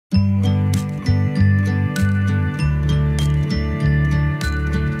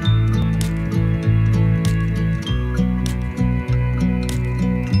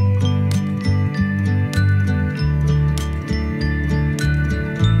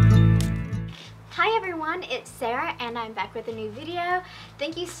Barrett, and I'm back with a new video.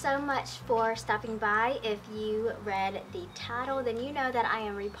 Thank you so much for stopping by. If you read the title, then you know that I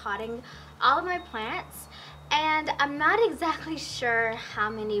am repotting all of my plants, and I'm not exactly sure how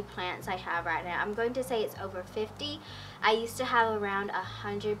many plants I have right now. I'm going to say it's over 50. I used to have around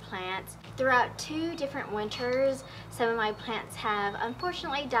 100 plants. Throughout 2 different winters, some of my plants have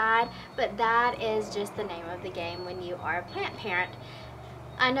unfortunately died, but that is just the name of the game when you are a plant parent.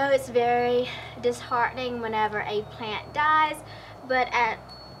 I know it's very disheartening whenever a plant dies, but at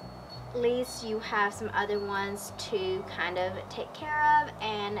least you have some other ones to kind of take care of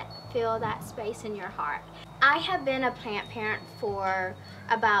and fill that space in your heart. I have been a plant parent for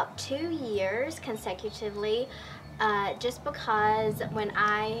about 2 years consecutively, just because when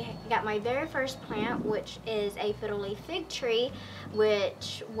I got my very first plant, which is a fiddle leaf fig tree,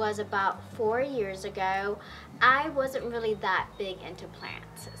 which was about 4 years ago, I wasn't really that big into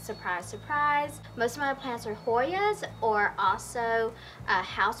plants. Surprise, surprise. Most of my plants are hoyas or also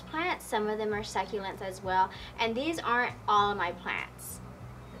house plants. Some of them are succulents as well, and these aren't all of my plants.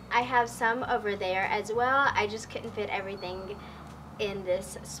 I have some over there as well. I just couldn't fit everything in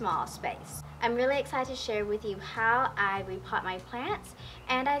this small space. I'm really excited to share with you how I repot my plants,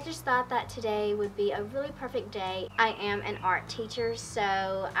 and I just thought that today would be a really perfect day. I am an art teacher,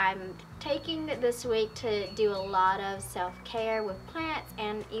 so I'm taking this week to do a lot of self-care with plants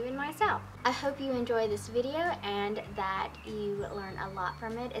and even myself. I hope you enjoy this video and that you learn a lot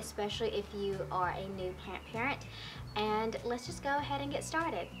from it, especially if you are a new plant parent. And let's just go ahead and get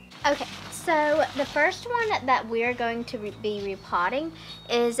started. Okay, so the first one that we're going to be repotting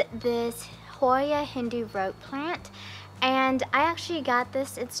is this Hoya Hindu rope plant, and I actually got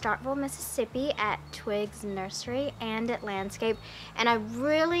this in Starkville, Mississippi at Twig's Nursery and Landscape, and I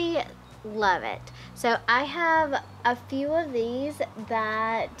really love it. So I have a few of these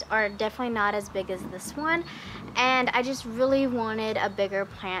that are definitely not as big as this one, and I just really wanted a bigger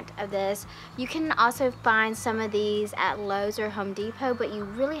plant of this. You can also find some of these at Lowe's or Home Depot, but you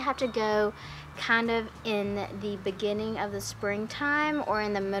really have to go kind of in the beginning of the springtime or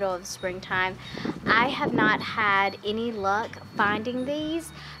in the middle of springtime. I have not had any luck finding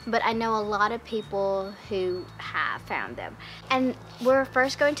these, but I know a lot of people who have found them. And we're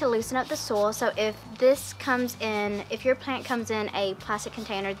first going to loosen up the soil. So if your plant comes in a plastic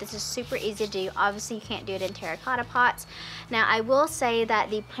container, this is super easy to do. Obviously you can't do it in terracotta pots. Now I will say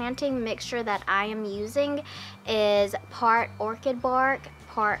that the planting mixture that I am using is part orchid bark,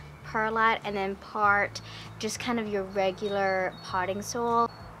 part perlite, and then part just kind of your regular potting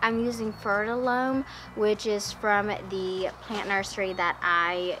soil. I'm using Fertilome, which is from the plant nursery that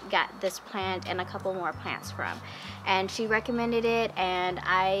I got this plant and a couple more plants from. And she recommended it, and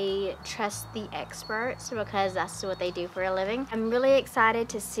I trust the experts because that's what they do for a living. I'm really excited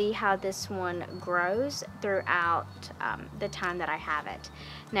to see how this one grows throughout the time that I have it.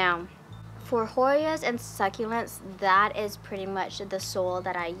 Now, for Hoyas and succulents, that is pretty much the soil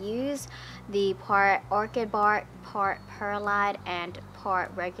that I use. The part orchid bark, part perlite, and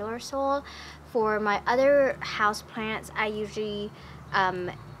part regular soil. For my other house plants, I usually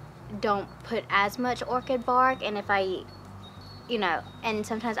don't put as much orchid bark, and if I, and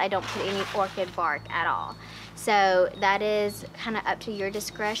sometimes I don't put any orchid bark at all. So that is kind of up to your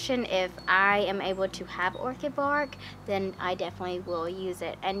discretion. If I am able to have orchid bark, then I definitely will use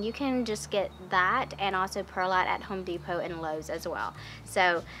it. And you can just get that and also perlite at Home Depot and Lowe's as well.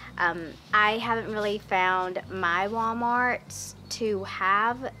 So I haven't really found my Walmarts to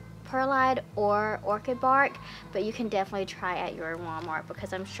have perlite or orchid bark, but you can definitely try at your Walmart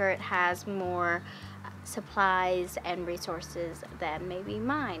because I'm sure it has more supplies and resources than maybe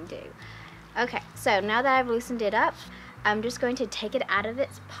mine do. Okay, so now that I've loosened it up, I'm just going to take it out of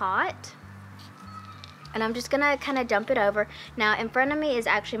its pot, and I'm just gonna kind of dump it over. Now in front of me is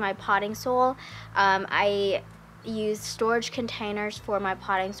actually my potting soil. I use storage containers for my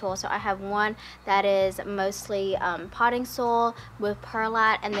potting soil, so I have one that is mostly potting soil with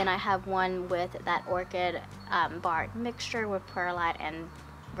perlite, and then I have one with that orchid bark mixture with perlite and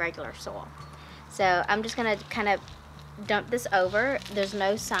regular soil. So I'm just gonna kind of dump this over. There's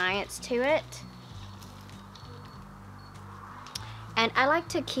no science to it, and I like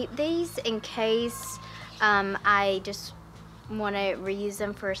to keep these in case I just want to reuse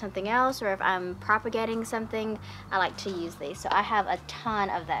them for something else, or if I'm propagating something, I like to use these. So I have a ton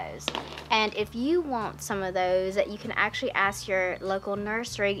of those, and if you want some of those, you can actually ask your local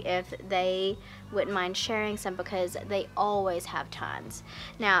nursery if they wouldn't mind sharing some, because they always have tons.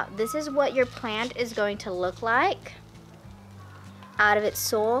 Now this is what your plant is going to look like. out of its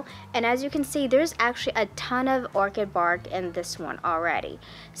soil. And as you can see, there's actually a ton of orchid bark in this one already.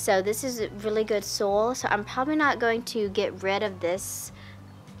 So this is really good soil. So I'm probably not going to get rid of this,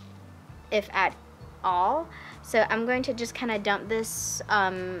 if at all. So I'm going to just kind of dump this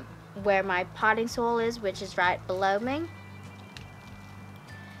where my potting soil is, which is right below me.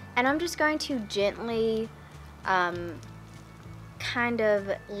 And I'm just going to gently kind of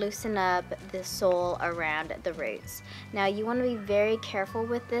loosen up the soil around the roots. Now you want to be very careful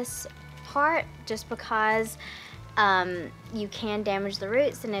with this part, just because you can damage the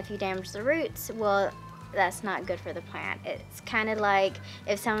roots, and if you damage the roots, well, that's not good for the plant. It's kind of like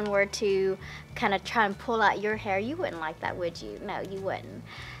if someone were to kind of try and pull out your hair. You wouldn't like that, would you? No, you wouldn't.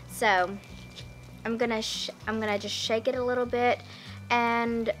 So I'm gonna just shake it a little bit.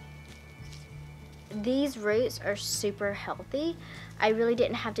 And these roots are super healthy. I really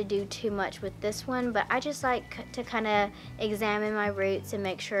didn't have to do too much with this one, but I just like to kind of examine my roots and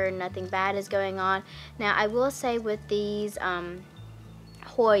make sure nothing bad is going on. Now I will say with these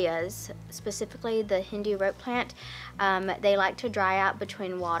hoyas, specifically the Hindu rope plant, they like to dry out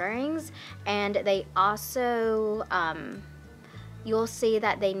between waterings, and they also you'll see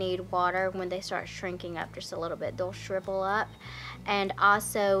that they need water when they start shrinking up just a little bit. They'll shrivel up. And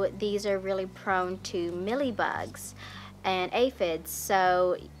also these are really prone to mealybugs and aphids,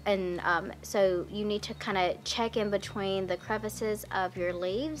 so you need to kind of check in between the crevices of your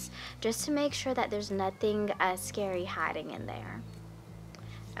leaves just to make sure that there's nothing scary hiding in there.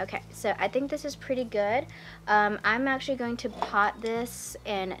 Okay, so I think this is pretty good. I'm actually going to pot this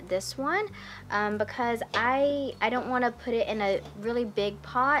in this one because I don't want to put it in a really big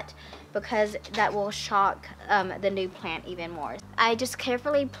pot, because that will shock the new plant even more. I just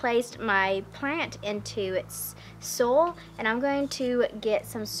carefully placed my plant into its soil, and I'm going to get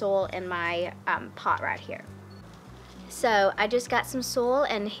some soil in my pot right here. So I just got some soil,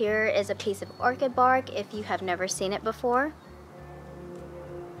 and here is a piece of orchid bark if you have never seen it before.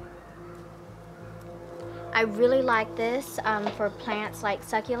 I really like this for plants like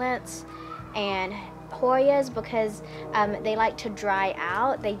succulents and hoyas, because they like to dry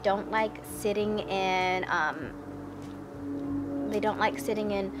out. They don't like sitting in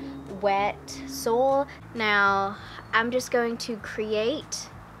wet soil. Now I'm just going to create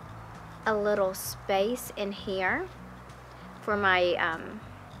a little space in here for my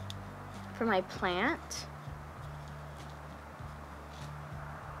plant.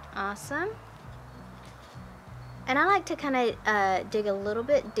 Awesome. And I like to kind of dig a little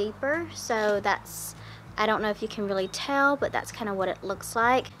bit deeper, so that's, I don't know if you can really tell, but that's kind of what it looks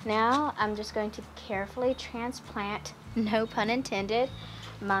like. Now I'm just going to carefully transplant, no pun intended,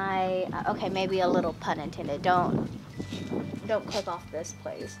 my, okay, maybe a little pun intended, don't click off this,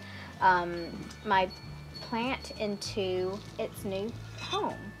 please, my plant into its new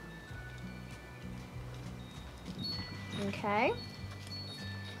home. Okay,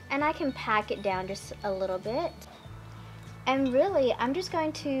 and I can pack it down just a little bit. And really, I'm just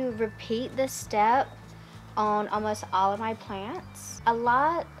going to repeat this step on almost all of my plants. A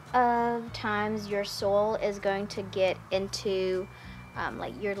lot of times your soil is going to get into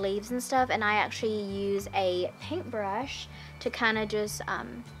like your leaves and stuff, and I actually use a paintbrush to kind of just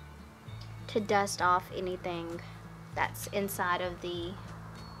to dust off anything that's inside of the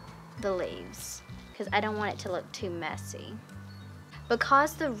leaves, because I don't want it to look too messy.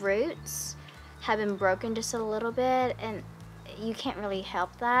 Because the roots have been broken just a little bit, and you can't really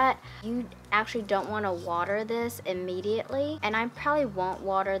help that, you actually don't want to water this immediately, and I probably won't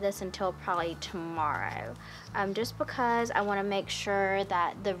water this until probably tomorrow, just because I want to make sure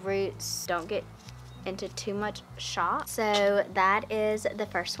that the roots don't get into too much shock. So that is the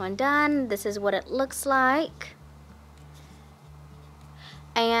first one done. This is what it looks like.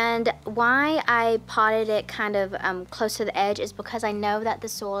 And why I potted it kind of close to the edge is because I know that the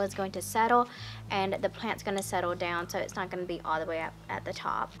soil is going to settle and the plant's going to settle down, so it's not going to be all the way up at the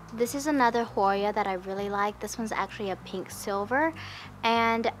top. This is another hoya that I really like. This one's actually a pink silver,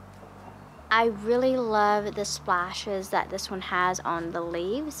 and I really love the splashes that this one has on the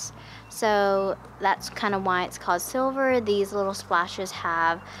leaves. So that's kind of why it's called silver. These little splashes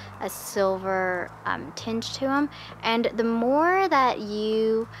have a silver tinge to them. And the more that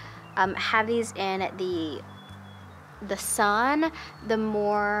you have these in the sun, the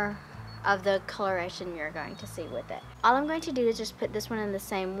more of the coloration you're going to see with it. All I'm going to do is just put this one in the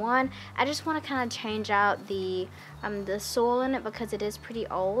same one. I just want to kind of change out the soil in it because it is pretty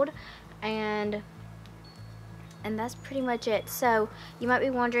old. And that's pretty much it. So you might be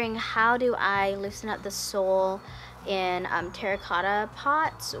wondering, how do I loosen up the soil in terracotta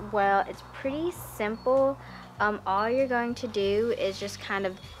pots? Well, it's pretty simple. all you're going to do is just kind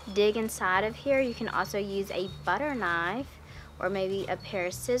of dig inside of here. You can also use a butter knife or maybe a pair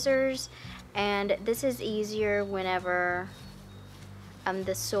of scissors, and this is easier whenever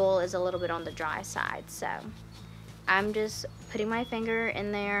the soil is a little bit on the dry side. So I'm just putting my finger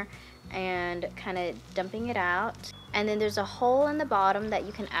in there and kind of dumping it out, and then there's a hole in the bottom that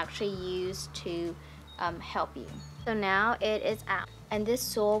you can actually use to help you. So now it is out, and this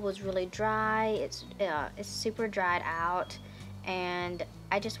soil was really dry. It's super dried out, and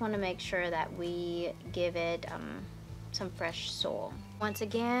I just want to make sure that we give it some fresh soil. Once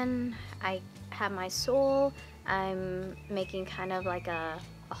again, I have my soil. I'm making kind of like a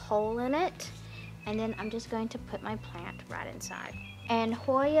hole in it, and then I'm just going to put my plant right inside. And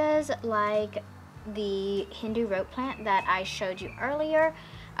Hoyas, like the Hindu rope plant that I showed you earlier,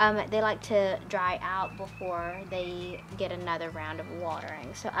 they like to dry out before they get another round of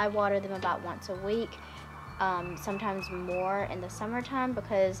watering. So I water them about once a week, sometimes more in the summertime,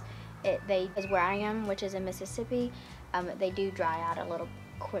 because as where I am, which is in Mississippi, they do dry out a little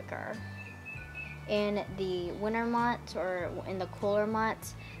quicker. In the winter months or in the cooler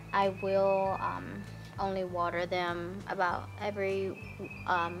months, I will only water them about every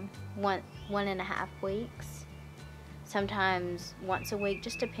 1.5 weeks, sometimes once a week,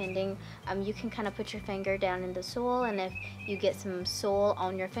 just depending. You can kind of put your finger down in the soil, and if you get some soil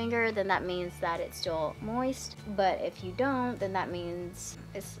on your finger, then that means that it's still moist, but if you don't, then that means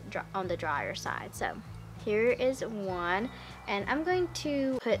it's on the drier side. So here is one, and I'm going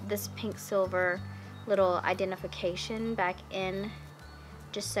to put this pink silver little identification back in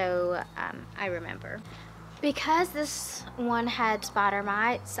just so I remember. Because this one had spider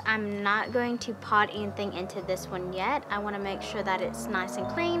mites, I'm not going to pot anything into this one yet. I want to make sure that it's nice and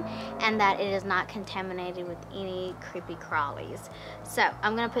clean and that it is not contaminated with any creepy crawlies. So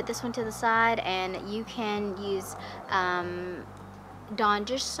I'm going to put this one to the side, and you can use Dawn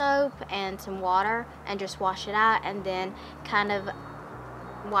dish soap and some water and just wash it out, and then kind of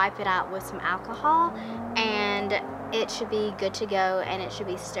wipe it out with some alcohol, and it should be good to go, and it should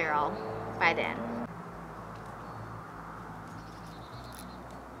be sterile by then.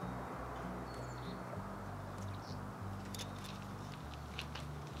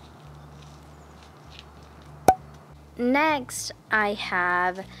 Next, I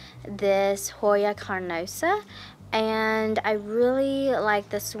have this Hoya carnosa, and I really like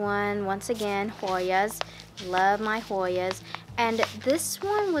this one. Once again, Hoyas, love my Hoyas, and this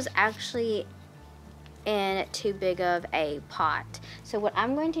one was actually in too big of a pot. So what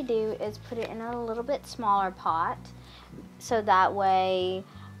I'm going to do is put it in a little bit smaller pot, so that way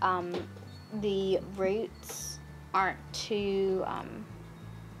the roots aren't too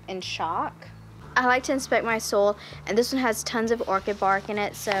in shock. I like to inspect my soil, and this one has tons of orchid bark in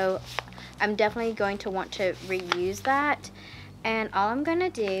it, so I'm definitely going to want to reuse that. And all I'm going to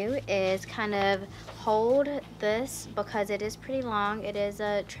do is kind of hold this, because it is pretty long. It is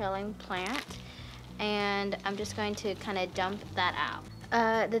a trailing plant, and I'm just going to kind of dump that out.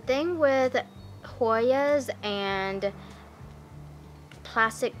 The thing with Hoyas and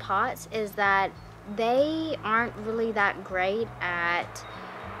plastic pots is that they aren't really that great at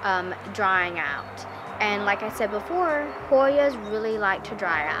drying out. And like I said before, Hoyas really like to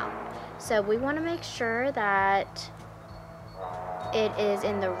dry out. So we want to make sure that it is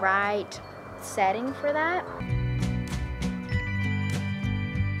in the right setting for that.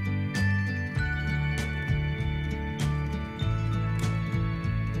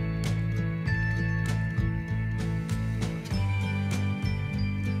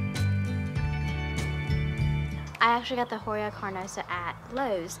 I actually got the Hoya carnosa at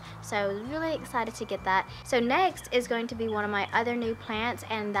Lowe's, so I was really excited to get that. So next is going to be one of my other new plants,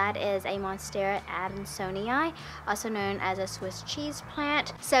 and that is a monstera adansonii, also known as a Swiss cheese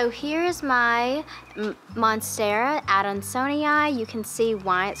plant. So here's my monstera adansonii. You can see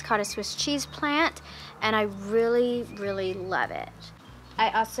why it's called a Swiss cheese plant, and I really, really love it. I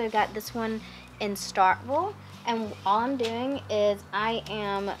also got this one in Starkville, and all I'm doing is I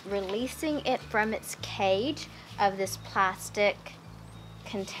am releasing it from its cage of this plastic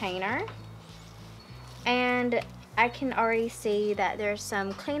container, and I can already see that there's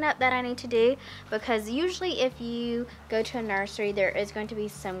some cleanup that I need to do, because usually if you go to a nursery, there is going to be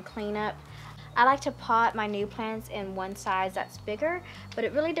some cleanup. I like to pot my new plants in one size that's bigger, but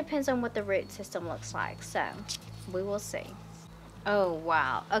it really depends on what the root system looks like, so we will see. Oh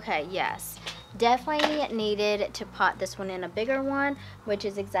wow, okay, yes, definitely needed to pot this one in a bigger one, which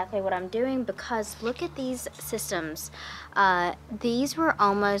is exactly what I'm doing, because look at these systems. These were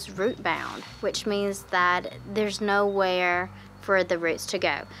almost root bound, which means that there's nowhere for the roots to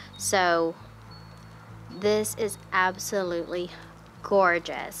go. So This is absolutely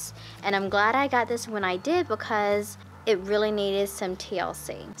gorgeous. And I'm glad I got this when I did because it really needed some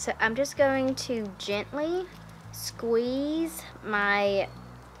TLC. So I'm just going to gently squeeze my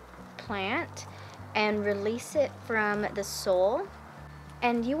plant and release it from the soil.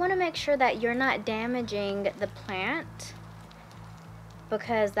 And you want to make sure that you're not damaging the plant,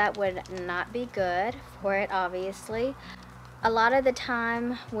 because that would not be good for it, obviously. A lot of the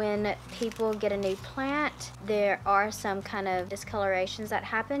time when people get a new plant, there are some kind of discolorations that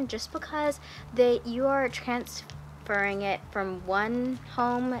happen just because you are transferring it from one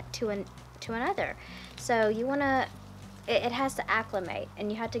home to another. So you want to, it has to acclimate,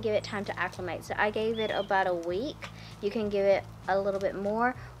 and you have to give it time to acclimate. So I gave it about a week. You can give it a little bit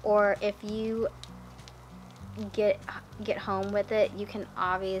more, or if you get home with it, you can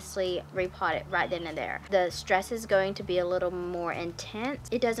obviously repot it right then and there. The stress is going to be a little more intense.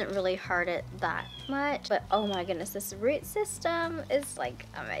 It doesn't really hurt it that much, but oh my goodness, this root system is like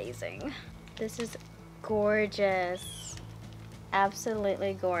amazing. This is gorgeous,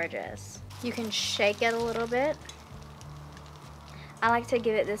 absolutely gorgeous. You can shake it a little bit. I like to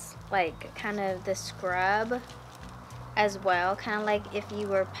give it this like kind of the scrub as well, kind of like if you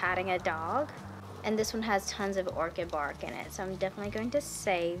were patting a dog. And this one has tons of orchid bark in it, so I'm definitely going to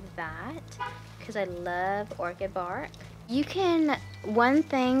save that because I love orchid bark. You can, one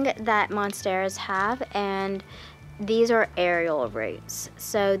thing that monsteras have, and these are aerial roots.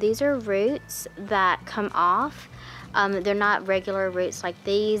 So these are roots that come off. They're not regular roots like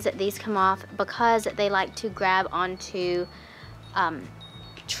these. These come off because they like to grab onto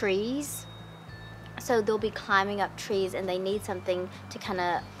trees. So they'll be climbing up trees and they need something to kind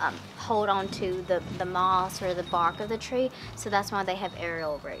of hold on to the moss or the bark of the tree. So that's why they have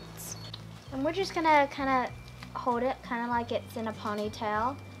aerial roots. And we're just gonna kind of hold it kind of like it's in a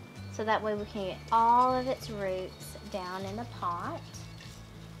ponytail. So that way we can get all of its roots down in the pot.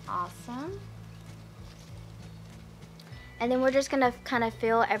 Awesome. And then we're just gonna kind of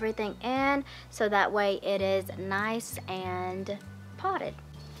fill everything in so that way it is nice and potted.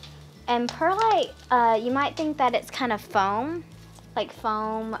 And perlite, you might think that it's kind of foam, like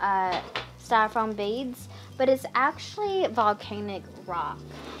foam, styrofoam beads, but it's actually volcanic rock.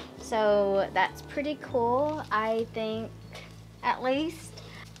 So that's pretty cool, I think, at least.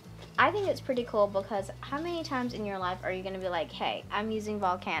 I think it's pretty cool because how many times in your life are you going to be like, hey, I'm using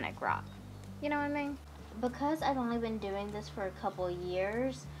volcanic rock? You know what I mean? Because I've only been doing this for a couple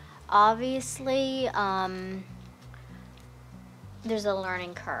years, obviously, there's a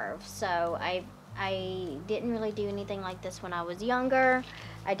learning curve. So I didn't really do anything like this when I was younger.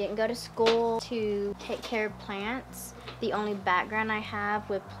 I didn't go to school to take care of plants. The only background I have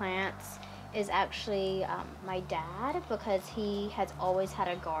with plants is actually my dad, because he has always had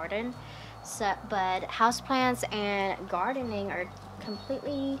a garden. So, but houseplants and gardening are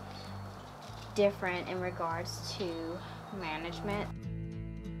completely different in regards to management.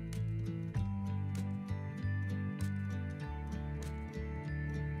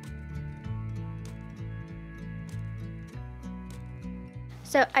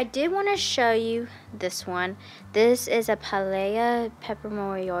 So I did want to show you this one. This is a Palea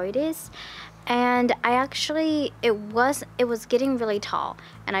peperomioides, and I actually, it was getting really tall,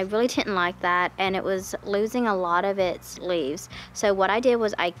 and I really didn't like that, and it was losing a lot of its leaves. So what I did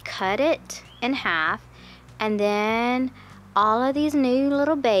was I cut it in half, and then all of these new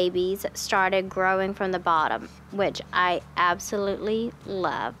little babies started growing from the bottom, which I absolutely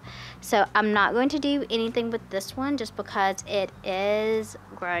love. So I'm not going to do anything with this one just because it is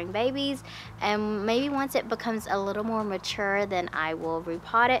growing babies, and maybe once it becomes a little more mature then I will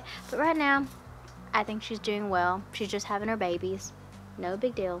repot it. But right now I think she's doing well. She's just having her babies. No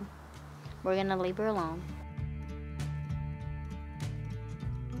big deal. We're gonna leave her alone.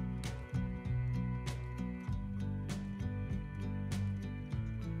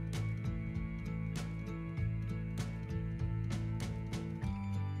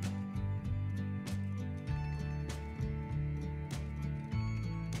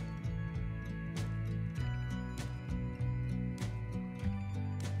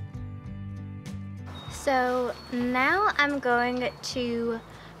 So now I'm going to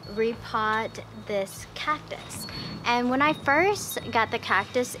repot this cactus. And when I first got the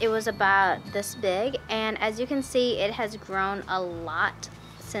cactus, it was about this big, and as you can see, it has grown a lot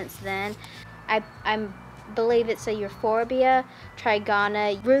since then. I believe it's a Euphorbia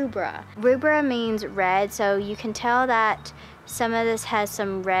trigona rubra. Rubra means red, so you can tell that some of this has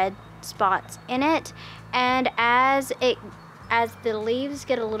some red spots in it, and as the leaves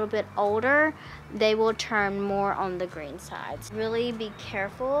get a little bit older, they will turn more on the green sides. Really be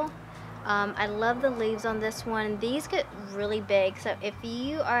careful I love the leaves on this one. These get really big, so if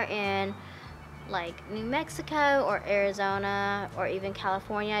you are in like New Mexico or Arizona or even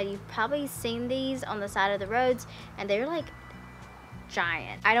California, you've probably seen these on the side of the roads, and they're like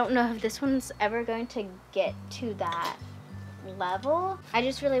giant. I don't know if this one's ever going to get to that level. I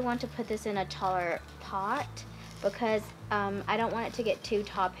just really want to put this in a taller pot because I don't want it to get too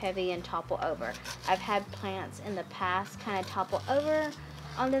top heavy and topple over. I've had plants in the past kind of topple over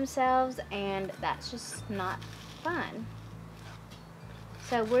on themselves, and that's just not fun.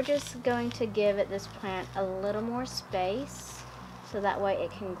 So we're just going to give this plant a little more space so that way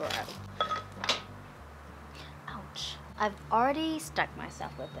it can grow. Ouch. I've already stuck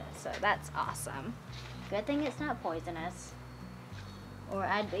myself with this, so that's awesome. Good thing it's not poisonous, or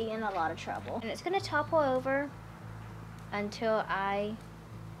I'd be in a lot of trouble. And it's gonna topple over until I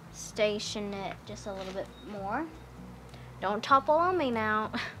station it just a little bit more. Don't topple on me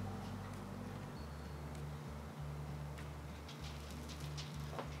now.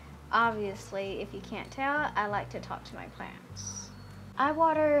 Obviously, if you can't tell, I like to talk to my plants. I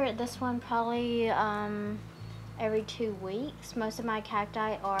water this one probably every 2 weeks. Most of my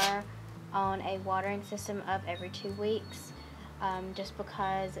cacti are on a watering system of every 2 weeks, just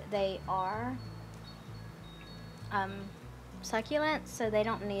because they are succulents, so they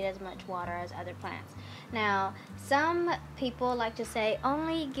don't need as much water as other plants. Now, some people like to say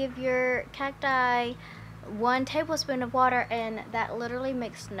only give your cacti 1 tablespoon of water, and that literally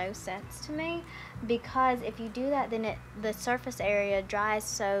makes no sense to me, because if you do that, then the surface area dries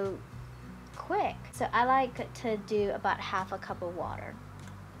so quick. So I like to do about ½ a cup of water.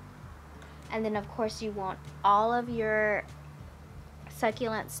 And then of course you want all of your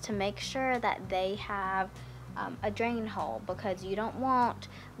succulents to make sure that they have a drain hole, because you don't want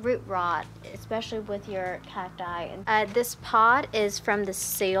root rot, especially with your cacti. This pot is from the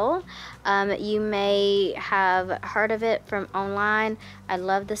Seal. You may have heard of it from online. I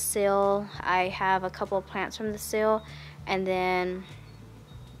love the Seal. I have a couple of plants from the Seal, and then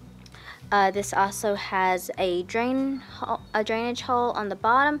this also has a drainage hole on the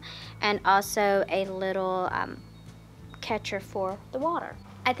bottom, and also a little catcher for the water.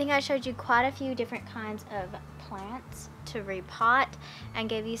 I think I showed you quite a few different kinds of plants to repot and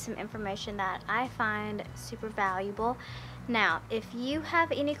gave you some information that I find super valuable. Now, if you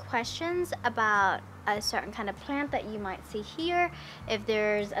have any questions about a certain kind of plant that you might see here, if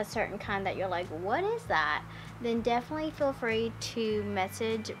there's a certain kind that you're like, what is that? Then definitely feel free to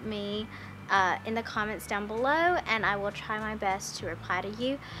message me in the comments down below, and I will try my best to reply to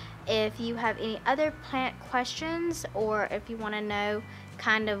you. If you have any other plant questions, or if you want to know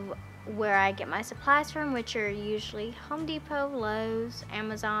kind of where I get my supplies from, which are usually Home Depot, Lowe's,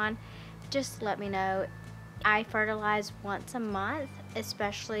 Amazon, just let me know. I fertilize once a month,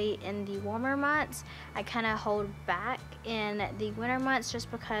 especially in the warmer months. I kind of hold back in the winter months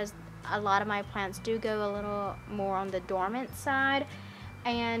just because a lot of my plants do go a little more on the dormant side.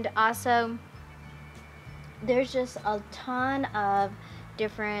 And also, there's just a ton of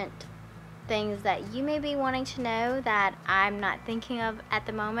different things that you may be wanting to know that I'm not thinking of at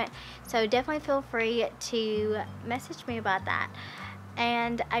the moment, so definitely feel free to message me about that.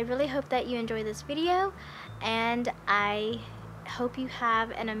 And I really hope that you enjoy this video, and I hope you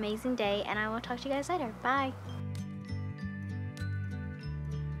have an amazing day, and I will talk to you guys later. Bye.